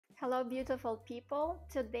Hello beautiful people.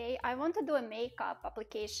 Today I want to do a makeup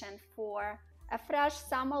application for a fresh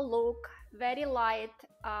summer look, very light,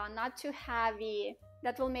 not too heavy,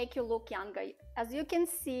 that will make you look younger. As you can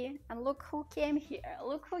see, and look who came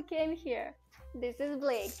here, This is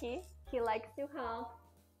Blakey. He likes to help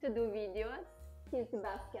to do videos. He's the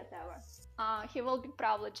best cat ever. He will be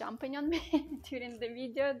probably jumping on me during the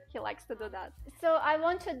video. He likes to do that. So I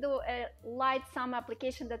want to do a light summer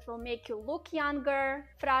application that will make you look younger,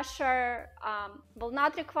 fresher, will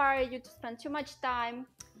not require you to spend too much time.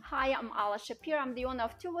 Hi, I'm Ala Shapir. I'm the owner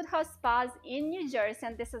of Two Woodhouse Spas in New Jersey,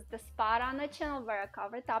 and this is the spa on the channel where I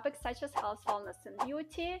cover topics such as health, wellness, and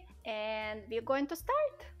beauty. And we're going to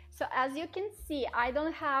start. So as you can see, I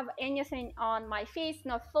don't have anything on my face,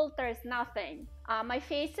 no filters, nothing. My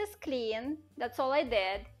face is clean, that's all I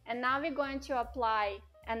did. And now we're going to apply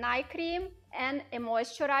an eye cream and a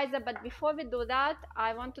moisturizer. But before we do that,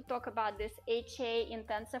 I want to talk about this H.E.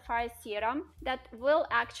 Intensifier Serum that will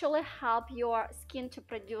actually help your skin to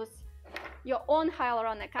produce your own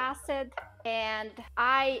hyaluronic acid, and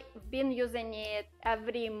I've been using it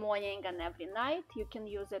every morning and every night. You can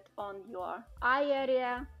use it on your eye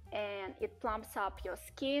area and it plumps up your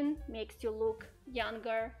skin, makes you look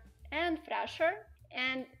younger and fresher.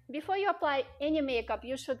 And before you apply any makeup,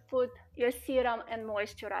 you should put your serum and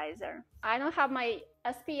moisturizer. I don't have my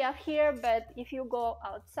SPF here, but if you go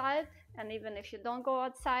outside, and even if you don't go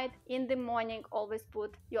outside, in the morning always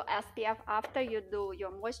put your SPF after you do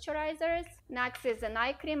your moisturizers. Next is an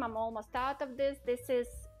eye cream. I'm almost out of this. This is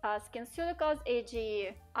SkinCeuticals A.G.E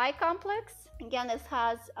eye complex. Again, it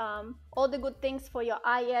has all the good things for your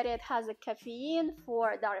eye area. It has a caffeine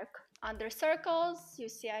for dark under circles. You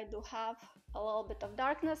see I do have a little bit of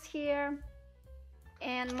darkness here.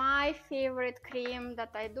 And my favorite cream that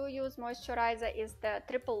I do use moisturizer is the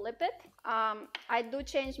triple lipid. I do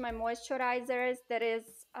change my moisturizers. There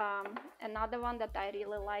is another one that I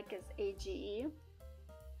really like is A.G.E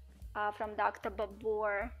from Dr.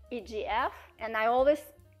 Babor EGF, and I always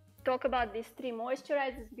talk about these three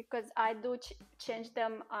moisturizers because I do change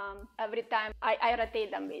them every time I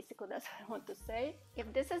rotate them, basically. That's what I want to say.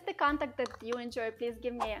 If this is the content that you enjoy, please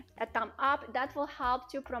give me a thumb up. That will help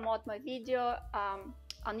to promote my video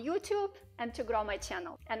on YouTube and to grow my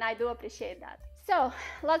channel, and I do appreciate that. So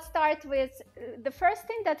let's start with the first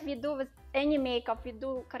thing that we do with any makeup. We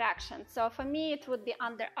do correction. So for me it would be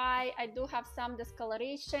under eye. I do have some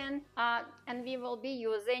discoloration, and we will be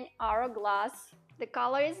using HOURGLASS. The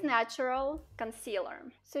color is natural concealer.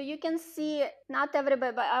 So you can see, not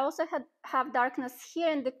everybody, but I also have darkness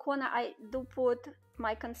here in the corner. I do put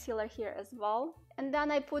my concealer here as well, and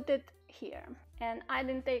then I put it here. And I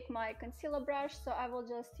didn't take my concealer brush, so I will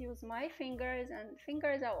just use my fingers, and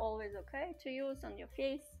fingers are always okay to use on your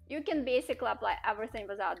face. You can basically apply everything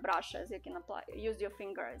without brushes. You can use your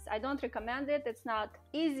fingers. I don't recommend it. It's not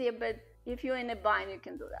easy, but if you're in a bind, you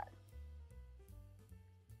can do that.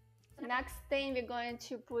 Next thing, we're going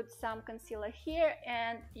to put some concealer here,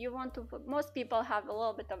 and you want to put, most people have a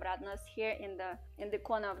little bit of redness here in the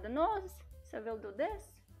corner of the nose, so we'll do this.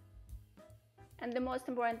 And the most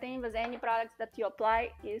important thing with any products that you apply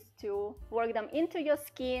is to work them into your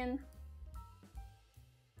skin,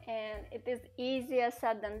 and it is easier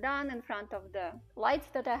said than done in front of the lights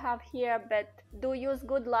that I have here, but do use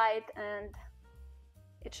good light and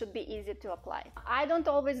it should be easy to apply. I don't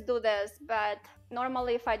always do this, but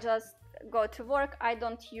normally if I just go to work, I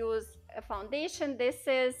don't use a foundation. This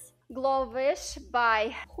is GLoWish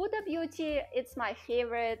by HUDA Beauty. It's my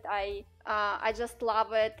favorite. I just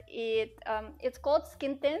love it. It's called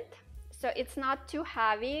Skin Tint, so it's not too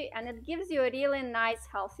heavy and it gives you a really nice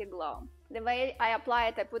healthy glow. The way I apply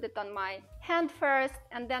it, I put it on my hand first,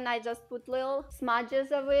 and then I just put little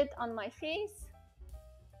smudges of it on my face.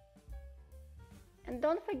 And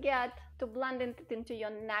don't forget to blend it into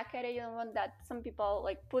your neck area. You don't want that. Some people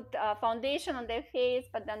like put foundation on their face,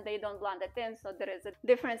 but then they don't blend it in, so there is a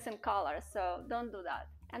difference in color, so don't do that.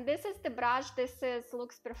 And this is the brush. This is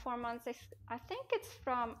Luxe Performance. I think it's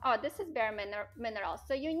from, oh, this is bareMinerals.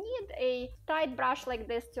 So you need a tight brush like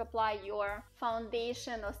this to apply your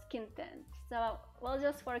foundation or skin tint. So we'll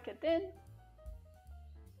just work it in.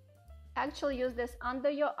 Actually use this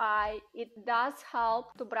under your eye. It does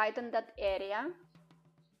help to brighten that area.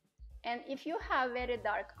 And if you have very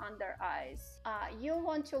dark under eyes, you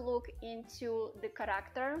want to look into the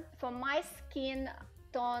corrector. For my skin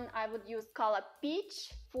tone, I would use color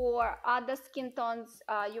peach. For other skin tones,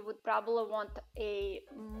 you would probably want a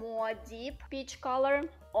more deep peach color,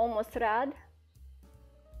 almost red.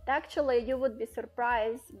 Actually, you would be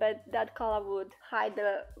surprised, but that color would hide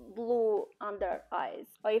the blue under eyes,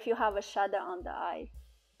 or if you have a shadow on the eye.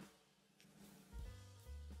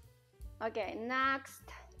 Okay, next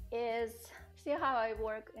is, see how I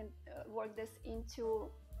work this into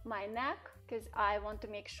my neck, because I want to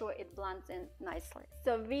make sure it blends in nicely.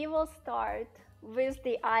 So we will start with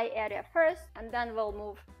the eye area first, and then we'll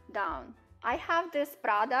move down. I have this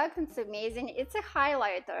product, it's amazing. It's a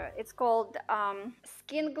highlighter. It's called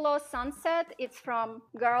Skin Glow Sunset. It's from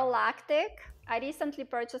Girlactik. I recently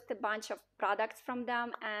purchased a bunch of products from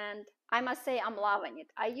them, and I must say I'm loving it.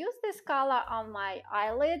 I use this color on my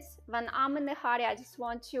eyelids. When I'm in a hurry, I just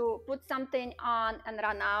want to put something on and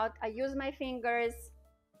run out. I use my fingers.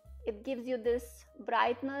 It gives you this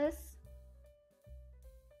brightness,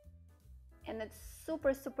 and it's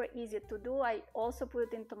super easy to do. I also put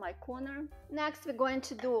it into my corner. Next, we're going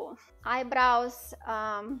to do eyebrows.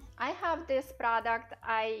 I have this product.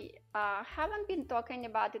 I haven't been talking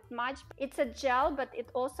about it much. It's a gel, but it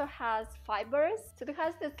also has fibers. So it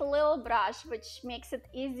has this little brush which makes it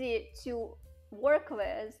easy to work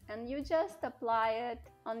with, and you just apply it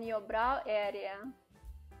on your brow area.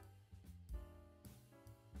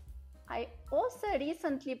 I also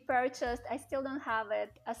recently purchased, I still don't have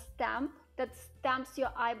it, a stamp that stamps your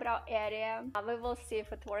eyebrow area. We will see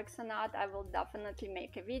if it works or not. I will definitely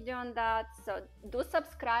make a video on that. So do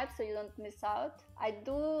subscribe so you don't miss out. I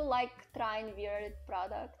do like trying weird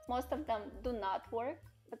products. Most of them do not work,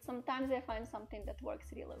 but sometimes I find something that works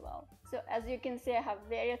really well. So as you can see, I have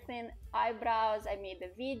very thin eyebrows. I made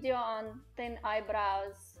a video on thin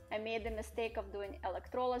eyebrows. I made the mistake of doing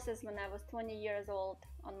electrolysis when I was 20 years old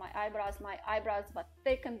on my eyebrows. My eyebrows were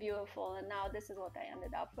thick and beautiful, and now this is what I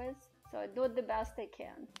ended up with. So I do the best I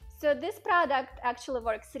can. So this product actually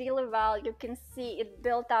works really well. You can see it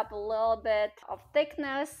built up a little bit of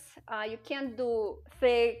thickness. You can't do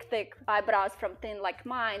thick eyebrows from thin like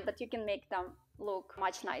mine, but you can make them look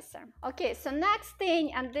much nicer. Okay, so next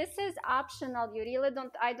thing, and this is optional. You really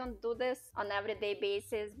don't, I don't do this on everyday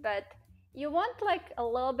basis, but you want like a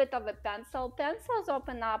little bit of a pencil. Pencils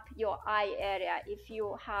open up your eye area if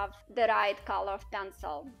you have the right color of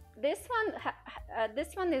pencil. This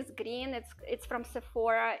one is green. It's from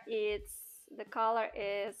Sephora. The color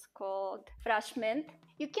is called Fresh Mint.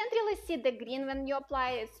 You can't really see the green when you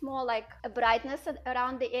apply it. It's more like a brightness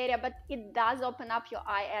around the area, but it does open up your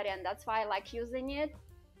eye area, and that's why I like using it.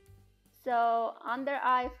 So under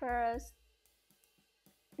eye first.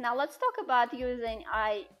 Now let's talk about using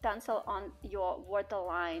eye pencil on your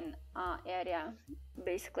waterline area,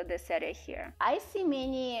 basically this area here. I see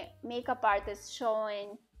many makeup artists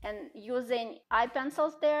showing and using eye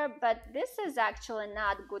pencils there, but this is actually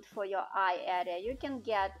not good for your eye area. You can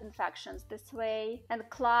get infections this way and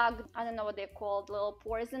clogged, I don't know what they're called, little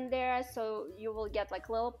pores in there, so you will get like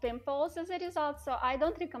little pimples as a result, so I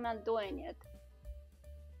don't recommend doing it.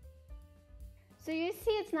 So you see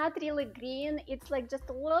it's not really green, it's like just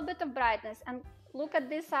a little bit of brightness. And look at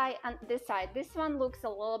this eye and this side. This one looks a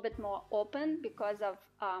little bit more open because of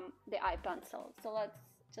the eye pencil. So let's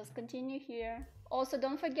just continue here. Also,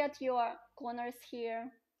 don't forget your corners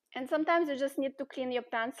here. And sometimes you just need to clean your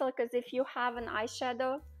pencil, because if you have an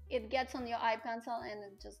eyeshadow, it gets on your eye pencil and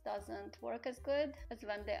it just doesn't work as good as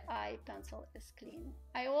when the eye pencil is clean.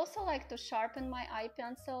 I also like to sharpen my eye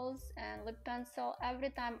pencils and lip pencil every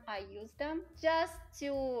time I use them, just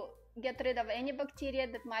to get rid of any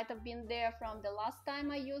bacteria that might have been there from the last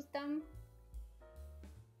time I used them.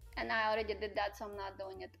 And I already did that, so I'm not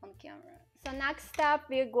doing it on camera. So next step,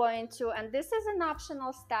 we're going to, and this is an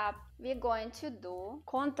optional step, we're going to do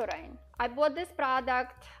contouring. I bought this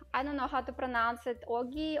product, I don't know how to pronounce it,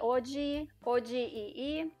 OGEE,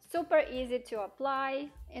 OGEE. Super easy to apply,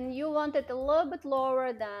 and you want it a little bit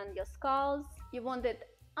lower than your skulls. You want it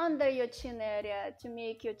under your chin area to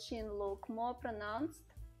make your chin look more pronounced.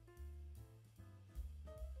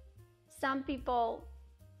 Some people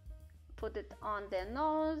put it on their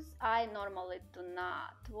nose. I normally do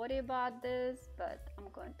not worry about this, but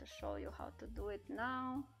I'm going to show you how to do it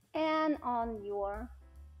now. And on your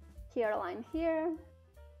hairline here.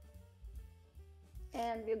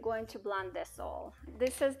 And we're going to blend this all.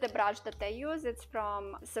 This is the brush that I use. It's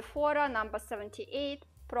from Sephora, number 78,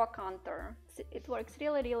 Pro Contour. It works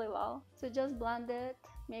really well. So just blend it.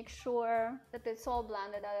 Make sure that it's all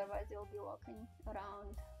blended, otherwise you'll be walking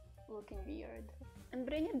around looking weird. And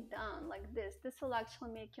bring it down like this. This will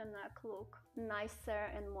actually make your neck look nicer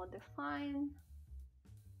and more defined.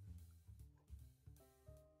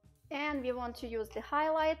 And we want to use the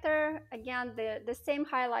highlighter. Again, the same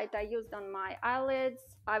highlight I used on my eyelids.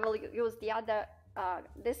 I will use the other,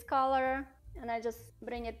 this color, and I just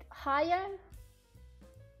bring it higher.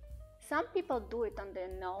 Some people do it on their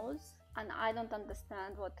nose, and I don't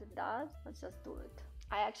understand what it does. Let's just do it.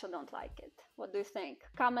 I actually don't like it. What do you think?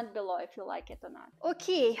 Comment below if you like it or not.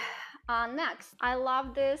 Okay, Next, I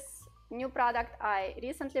love this new product I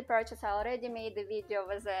recently purchased. I already made a video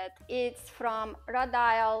with it. It's from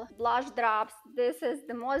Rhode Blush Drops. This is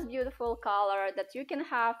the most beautiful color that you can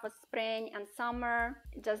have for spring and summer.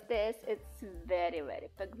 Just this, it's very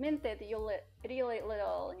pigmented. You really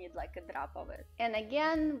little need like a drop of it. And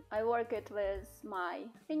again, I work it with my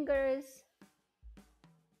fingers.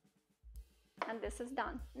 And this is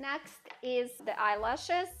done. Next is the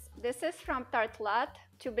eyelashes. This is from Tartelette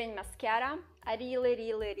Tubing Mascara. I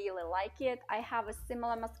really like it. I have a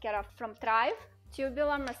similar mascara from Thrive.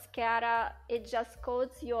 Tubular mascara, it just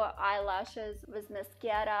coats your eyelashes with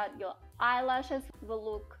mascara. Your eyelashes will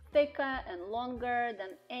look thicker and longer than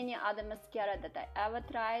any other mascara that I ever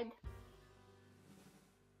tried.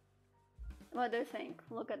 What do you think?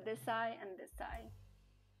 Look at this eye and this eye.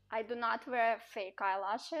 I do not wear fake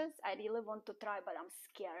eyelashes. I really want to try, but I'm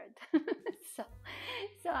scared.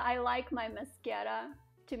 so I like my mascara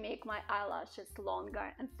to make my eyelashes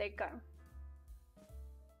longer and thicker.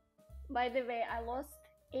 By the way, I lost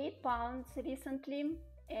 8 pounds recently,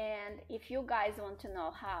 and if you guys want to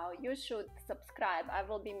know how, you should subscribe. I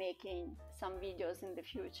will be making some videos in the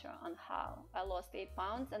future on how I lost 8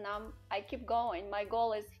 pounds, and I keep going. My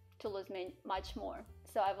goal is to lose much more.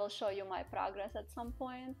 So I will show you my progress at some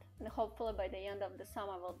point, and hopefully by the end of the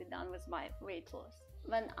summer I will be done with my weight loss.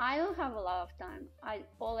 When I don't have a lot of time,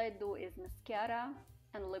 all I do is mascara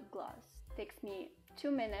and lip gloss. It takes me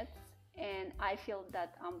 2 minutes and I feel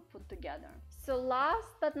that I'm put together. So last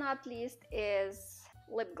but not least is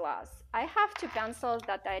lip gloss. I have 2 pencils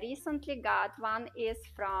that I recently got. One is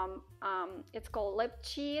from, it's called Lip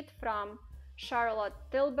Cheat from Charlotte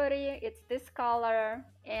Tilbury. It's this color.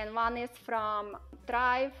 And one is from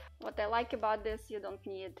Thrive. What I like about this, you don't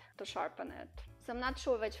need to sharpen it. So I'm not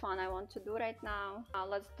sure which one I want to do right now.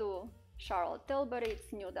 Let's do Charlotte Tilbury.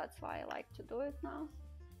 It's new, that's why I like to do it now.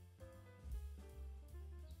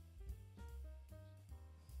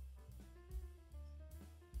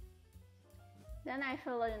 Then I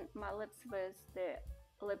fill in my lips with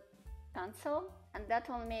the lip pencil, and that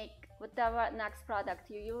will make whatever next product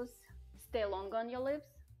you use stay long on your lips.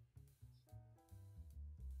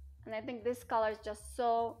 And I think this color is just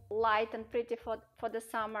so light and pretty for the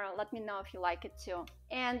summer. Let me know if you like it too.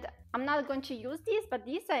 And I'm not going to use these, but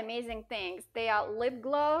these are amazing things. They are lip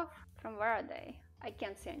glove. From where are they? I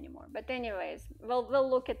can't see anymore. But anyways, we'll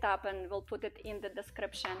look it up and we'll put it in the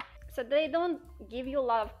description. So they don't give you a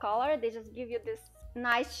lot of color. They just give you this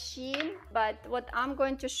nice sheen. But what I'm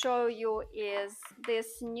going to show you is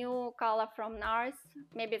this new color from NARS.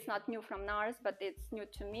 Maybe it's not new from NARS, but it's new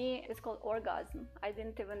to me. It's called Orgasm. I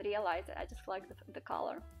didn't even realize it. I just like the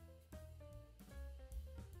color.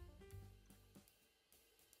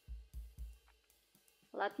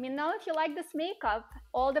 Let me know if you like this makeup.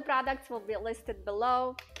 All the products will be listed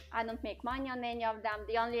below. I don't make money on any of them.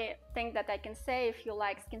 The only thing that I can say, if you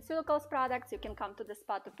like SkinCeuticals products, you can come to the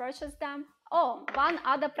spot to purchase them. Oh, one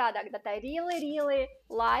other product that I really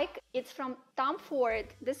like, it's from Tom Ford.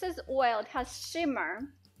 This is oil, it has shimmer.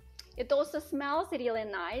 It also smells really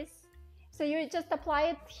nice. So you just apply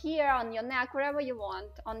it here on your neck, wherever you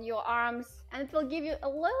want, on your arms, and it will give you a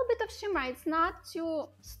little bit of shimmer. It's not too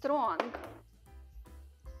strong.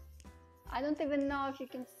 I don't even know if you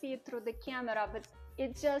can see it through the camera, but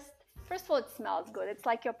it just, first of all, it smells good. It's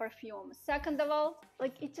like your perfume. Second of all,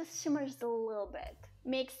 like it just shimmers a little bit.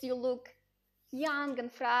 Makes you look young and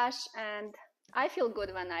fresh, and I feel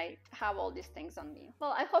good when I have all these things on me.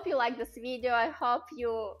 Well, I hope you like this video. I hope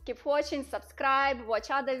you keep watching, subscribe, watch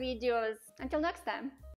other videos. Until next time.